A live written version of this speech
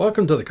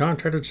Welcome to the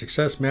Contractor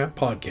Success Map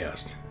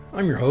podcast.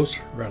 I'm your host,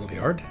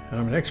 F.E.A.R, and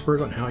I'm an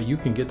expert on how you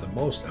can get the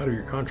most out of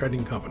your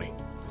contracting company.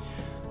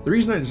 The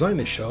reason I designed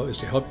this show is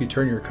to help you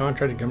turn your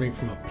contracting company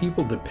from a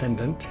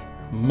people-dependent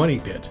money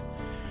pit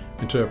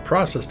into a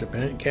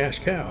process-dependent cash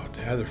cow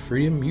to have the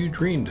freedom you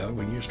dreamed of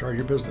when you started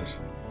your business.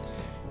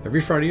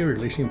 Every Friday, we're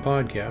releasing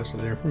podcasts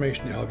with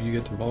information to help you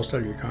get the most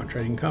out of your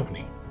contracting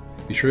company.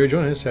 Be sure to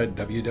join us at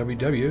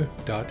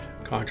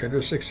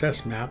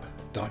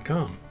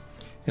www.contractorsuccessmap.com.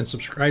 and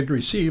subscribe to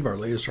receive our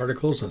latest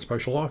articles and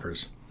special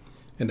offers.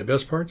 And the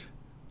best part,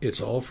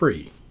 it's all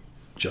free,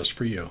 just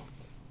for you.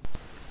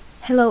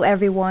 Hello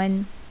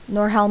everyone,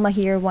 Norhalma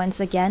here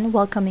once again,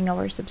 welcoming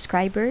our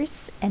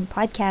subscribers and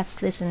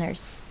podcast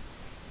listeners.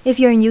 If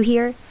you're new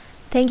here,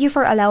 thank you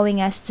for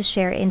allowing us to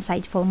share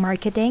insightful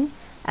marketing,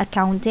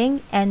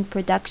 accounting, and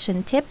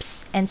production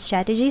tips and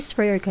strategies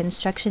for your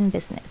construction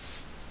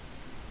business.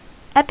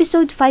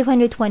 Episode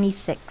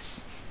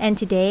 526, and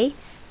today,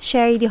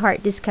 Sherry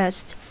DeHart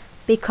discussed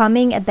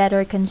becoming a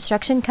better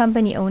construction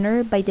company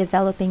owner by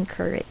developing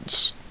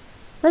courage.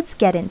 Let's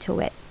get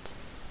into it.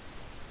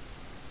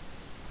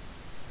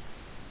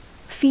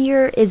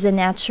 Fear is a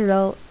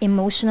natural,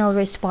 emotional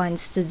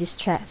response to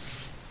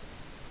distress.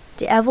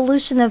 The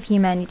evolution of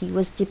humanity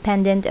was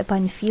dependent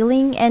upon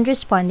feeling and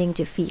responding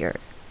to fear.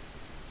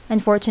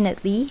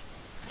 Unfortunately,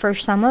 for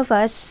some of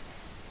us,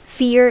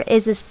 fear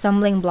is a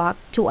stumbling block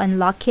to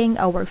unlocking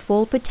our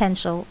full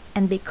potential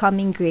and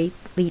becoming great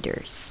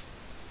leaders.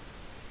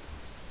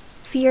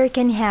 Fear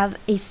can have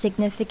a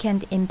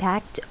significant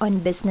impact on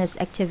business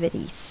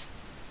activities.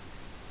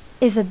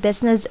 If a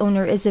business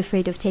owner is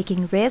afraid of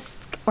taking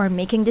risks or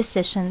making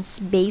decisions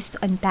based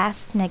on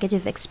past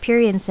negative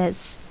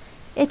experiences,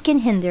 it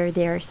can hinder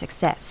their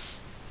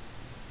success.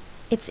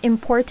 It's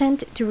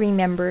important to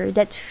remember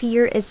that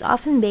fear is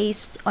often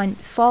based on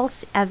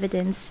false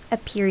evidence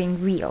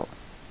appearing real,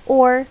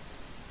 or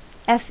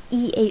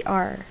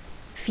F.E.A.R,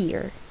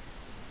 fear.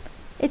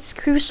 It's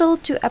crucial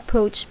to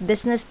approach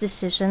business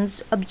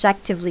decisions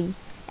objectively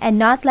and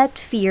not let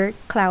fear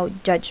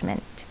cloud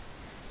judgment.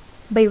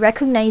 By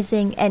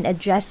recognizing and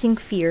addressing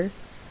fear,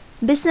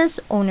 business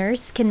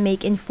owners can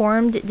make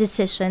informed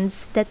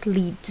decisions that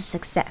lead to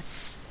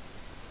success.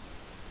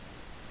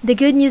 The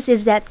good news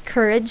is that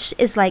courage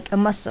is like a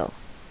muscle,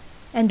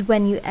 and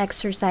when you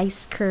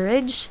exercise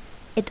courage,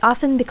 it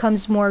often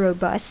becomes more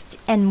robust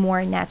and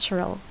more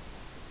natural.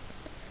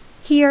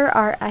 Here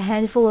are a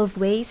handful of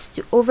ways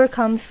to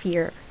overcome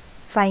fear,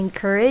 find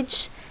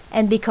courage,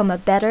 and become a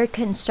better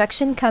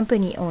construction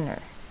company owner.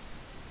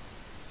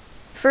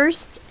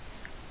 First,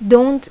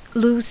 don't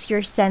lose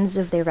your sense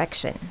of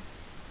direction.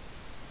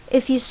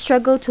 If you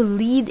struggle to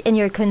lead in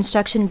your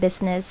construction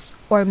business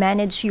or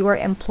manage your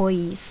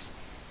employees,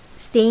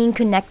 staying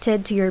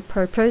connected to your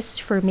purpose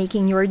for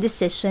making your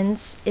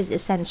decisions is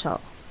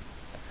essential.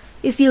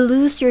 If you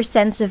lose your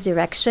sense of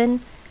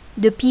direction,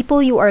 the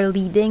people you are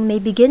leading may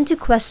begin to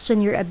question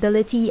your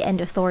ability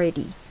and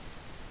authority.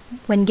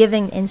 When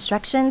giving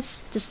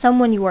instructions to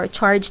someone you are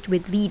charged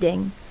with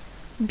leading,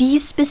 be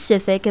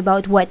specific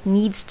about what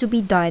needs to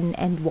be done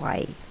and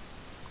why.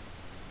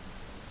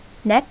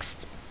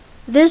 Next,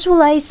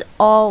 visualize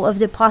all of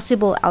the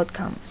possible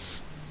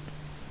outcomes.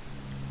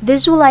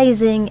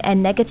 Visualizing a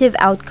negative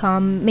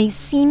outcome may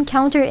seem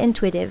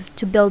counterintuitive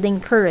to building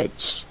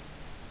courage.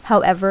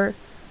 However,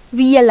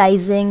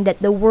 realizing that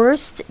the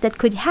worst that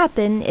could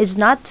happen is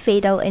not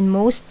fatal in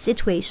most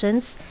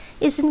situations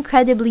is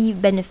incredibly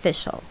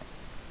beneficial.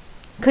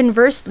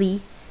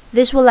 Conversely,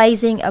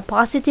 visualizing a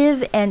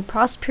positive and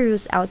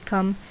prosperous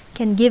outcome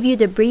can give you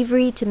the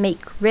bravery to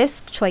make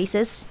risk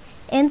choices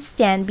and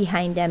stand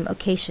behind them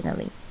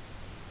occasionally.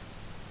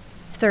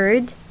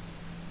 Third,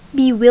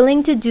 be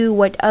willing to do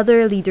what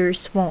other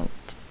leaders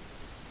won't.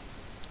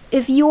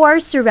 If you are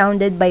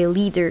surrounded by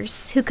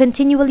leaders who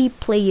continually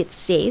play it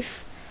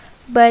safe,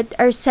 but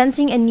are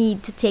sensing a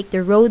need to take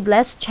the road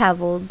less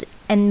traveled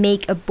and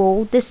make a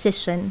bold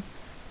decision,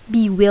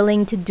 be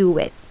willing to do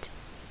it.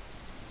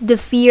 The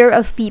fear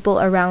of people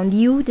around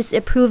you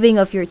disapproving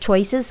of your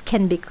choices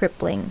can be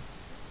crippling.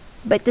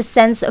 But the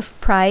sense of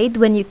pride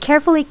when you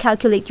carefully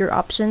calculate your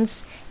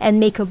options and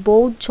make a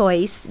bold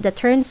choice that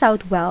turns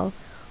out well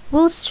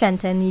will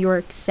strengthen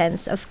your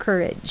sense of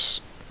courage.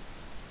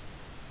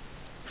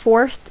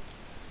 Fourth,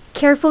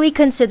 carefully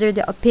consider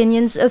the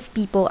opinions of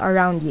people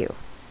around you.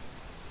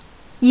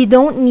 You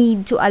don't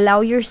need to allow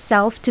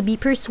yourself to be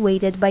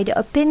persuaded by the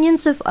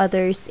opinions of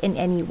others in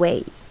any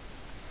way.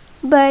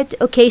 But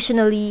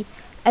occasionally,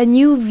 a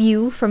new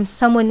view from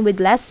someone with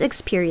less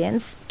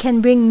experience can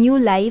bring new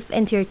life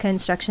into your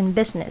construction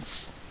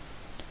business.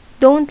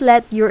 Don't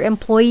let your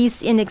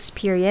employees'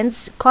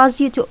 inexperience cause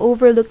you to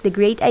overlook the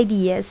great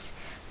ideas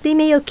they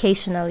may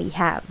occasionally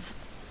have.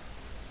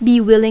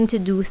 Be willing to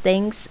do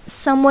things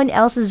someone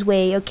else's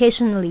way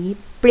occasionally,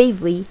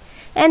 bravely,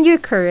 and your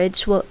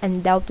courage will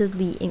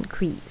undoubtedly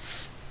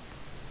increase.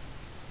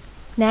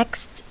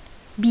 Next,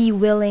 be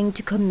willing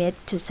to commit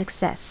to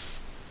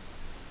success.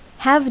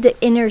 Have the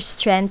inner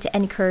strength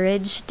and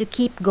courage to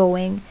keep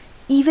going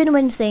even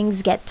when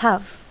things get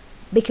tough.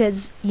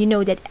 because you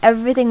know that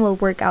everything will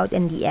work out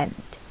in the end.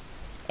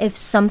 If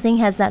something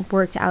has not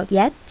worked out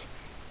yet,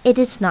 it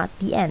is not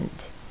the end.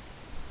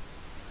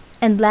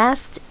 And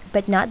last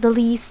but not the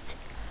least,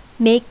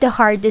 make the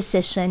hard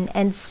decision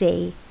and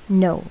say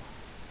no.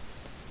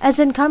 As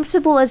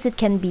uncomfortable as it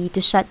can be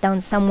to shut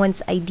down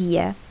someone's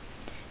idea,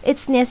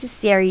 it's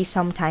necessary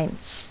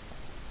sometimes.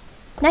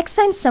 Next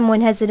time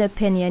someone has an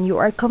opinion you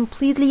are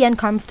completely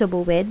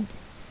uncomfortable with,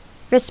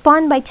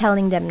 respond by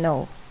telling them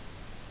no.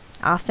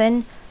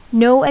 Often,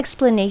 no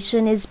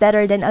explanation is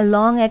better than a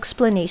long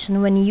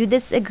explanation when you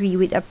disagree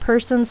with a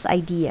person's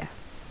idea.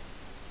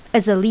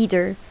 As a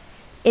leader,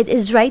 it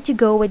is right to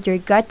go with your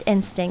gut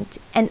instinct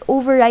and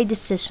override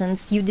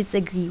decisions you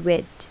disagree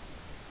with.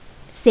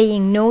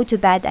 Saying no to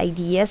bad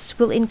ideas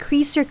will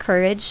increase your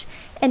courage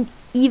and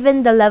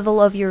even the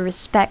level of your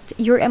respect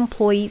your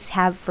employees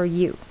have for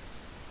you.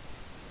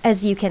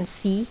 As you can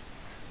see,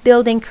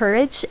 building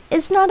courage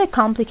is not a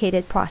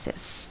complicated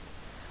process.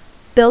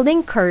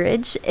 Building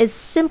courage is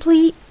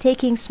simply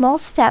taking small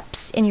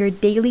steps in your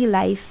daily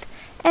life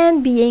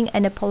and being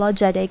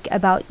unapologetic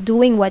about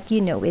doing what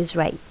you know is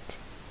right.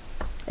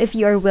 If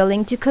you are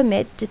willing to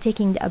commit to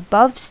taking the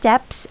above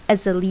steps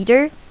as a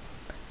leader,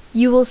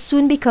 you will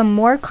soon become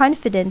more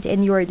confident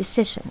in your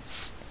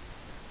decisions.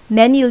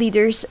 Many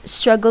leaders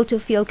struggle to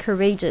feel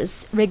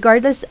courageous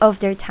regardless of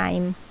their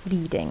time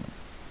leading.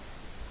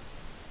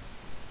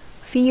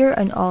 Fear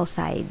on all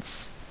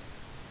sides.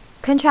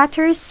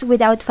 Contractors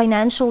without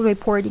financial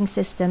reporting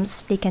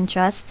systems they can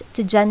trust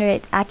to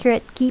generate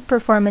accurate key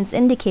performance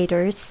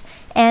indicators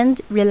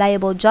and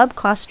reliable job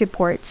cost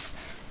reports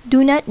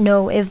do not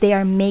know if they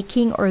are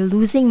making or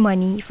losing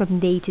money from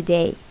day to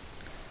day,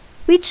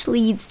 which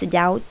leads to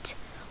doubt,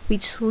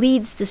 which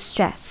leads to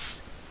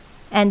stress,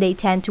 and they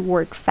tend to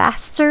work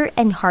faster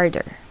and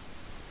harder.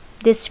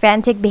 This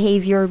frantic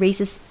behavior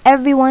raises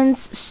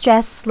everyone's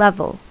stress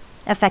level,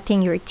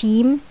 affecting your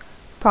team,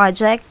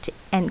 project,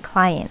 and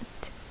client.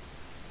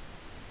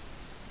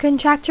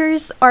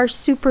 Contractors are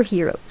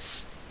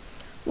superheroes.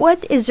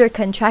 What is your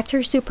contractor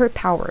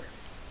superpower?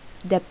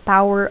 The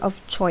power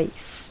of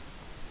choice.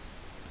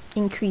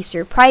 Increase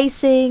your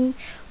pricing,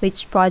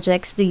 which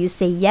projects do you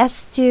say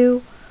yes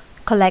to,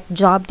 collect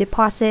job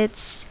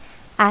deposits,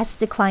 ask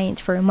the client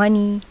for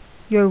money,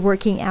 your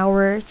working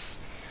hours,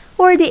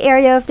 or the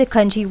area of the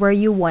country where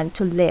you want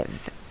to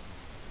live.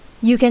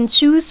 You can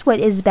choose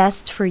what is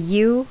best for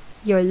you,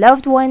 your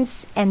loved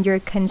ones, and your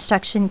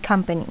construction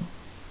company.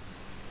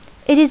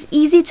 It is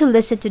easy to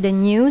listen to the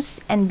news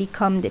and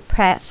become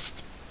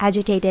depressed,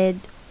 agitated,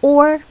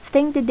 or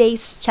think the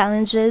day's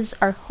challenges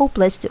are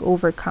hopeless to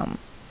overcome.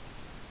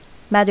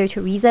 Mother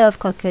Teresa of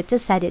Calcutta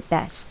said it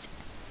best.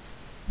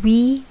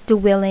 We, the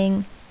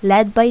willing,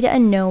 led by the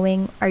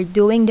unknowing, are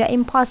doing the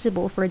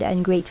impossible for the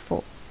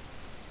ungrateful.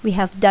 We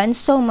have done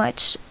so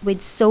much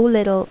with so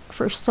little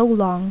for so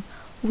long,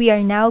 we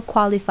are now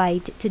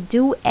qualified to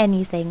do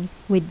anything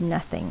with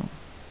nothing.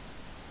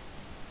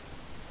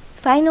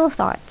 Final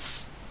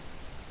thoughts.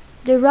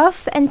 The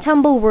rough and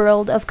tumble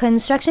world of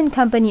construction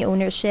company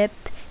ownership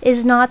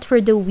is not for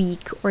the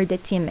weak or the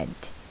timid.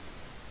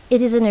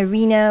 It is an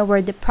arena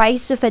where the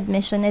price of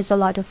admission is a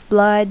lot of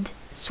blood,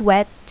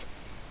 sweat,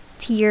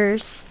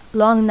 tears,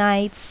 long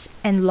nights,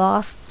 and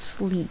lost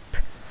sleep,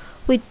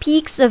 with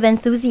peaks of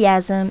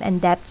enthusiasm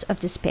and depths of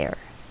despair.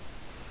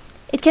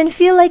 It can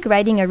feel like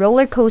riding a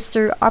roller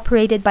coaster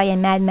operated by a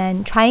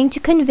madman trying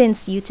to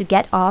convince you to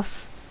get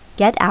off,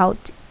 get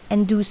out,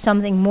 and do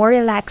something more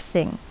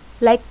relaxing,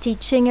 like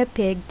teaching a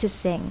pig to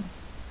sing.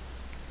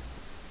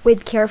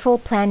 With careful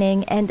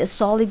planning and a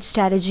solid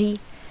strategy,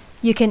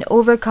 you can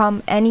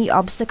overcome any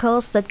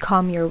obstacles that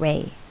come your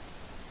way.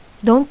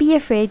 Don't be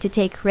afraid to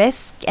take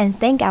risks and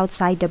think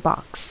outside the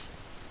box.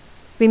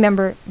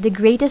 Remember, the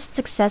greatest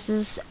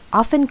successes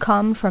often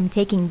come from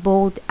taking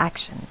bold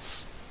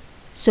actions.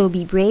 So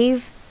be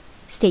brave,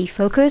 stay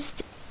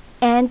focused,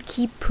 and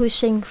keep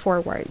pushing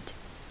forward.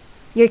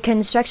 Your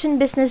construction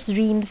business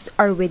dreams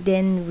are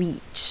within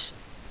reach.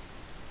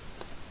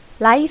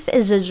 Life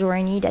is a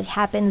journey that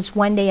happens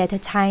one day at a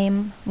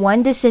time,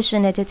 one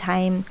decision at a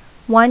time,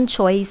 one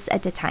choice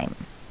at a time.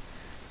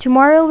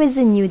 Tomorrow is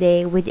a new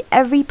day with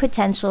every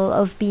potential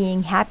of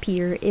being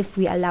happier if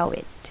we allow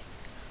it.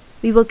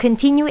 We will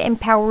continue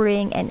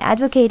empowering and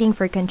advocating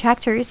for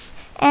contractors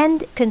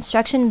and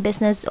construction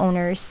business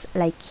owners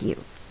like you.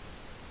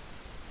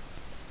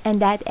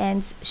 And that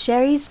ends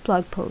Sherry's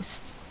blog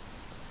post.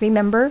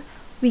 Remember,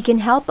 we can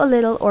help a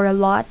little or a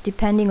lot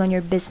depending on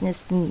your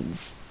business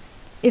needs.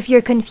 If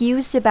you're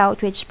confused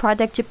about which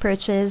product to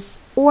purchase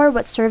or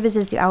what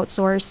services to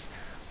outsource,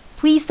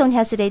 please don't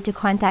hesitate to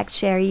contact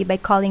Sherry by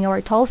calling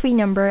our toll-free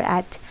number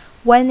at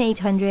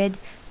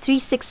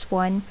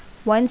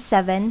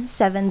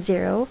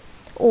 1-800-361-1770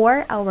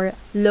 or our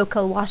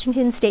local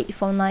Washington State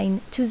phone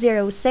line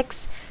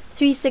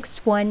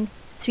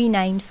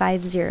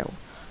 206-361-3950.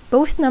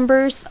 Both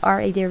numbers are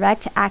a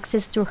direct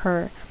access to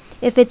her.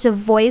 If it's a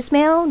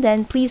voicemail,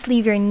 then please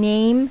leave your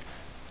name,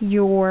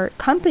 your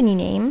company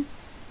name,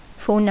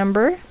 phone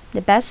number,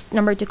 the best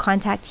number to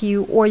contact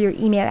you, or your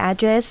email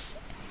address,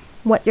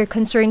 what your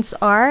concerns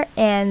are,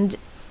 and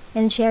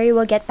Sherry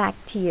will get back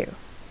to you.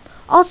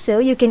 Also,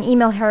 you can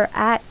email her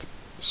at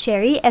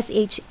Sherry,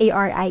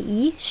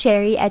 Sharie,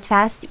 Sherry at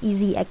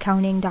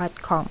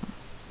fasteasyaccounting.com.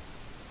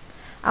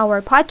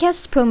 Our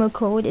podcast promo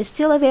code is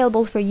still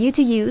available for you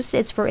to use.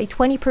 It's for a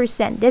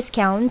 20%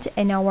 discount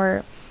in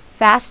our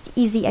Fast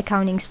Easy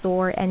Accounting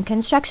Store and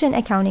Construction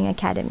Accounting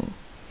Academy.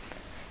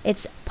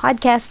 It's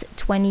podcast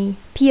 20,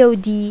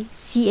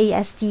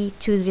 PODCAST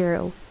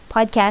 20,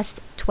 podcast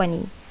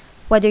 20.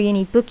 Whether you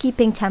need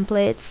bookkeeping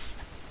templates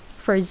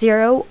for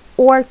Xero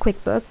or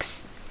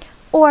QuickBooks,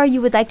 or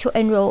you would like to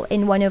enroll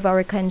in one of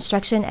our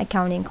construction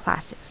accounting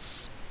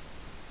classes.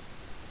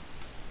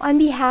 On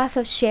behalf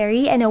of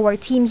Sherry and our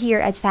team here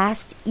at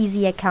Fast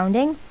Easy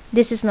Accounting,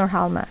 this is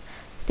Norhalma.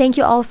 Thank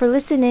you all for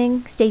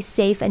listening. Stay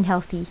safe and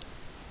healthy.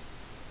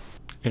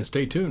 And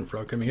stay tuned for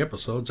upcoming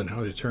episodes on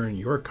how to turn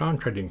your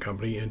contracting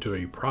company into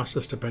a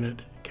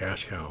process-dependent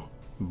cash cow.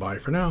 Bye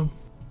for now.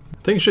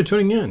 Thanks for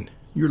tuning in.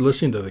 You're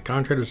listening to the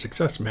Contractor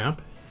Success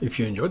Map. If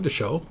you enjoyed the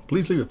show,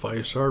 please leave a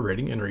 5-star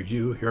rating and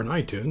review here on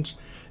iTunes.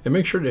 And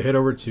make sure to head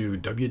over to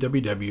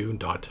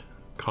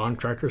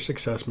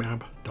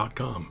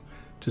www.contractorsuccessmap.com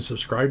to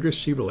subscribe to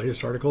receive the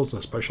latest articles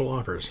and special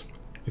offers.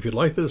 If you'd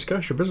like to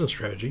discuss your business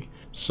strategy,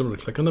 simply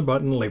click on the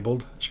button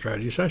labeled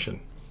Strategy Session.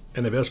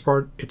 And the best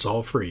part, it's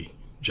all free,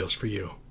 just for you.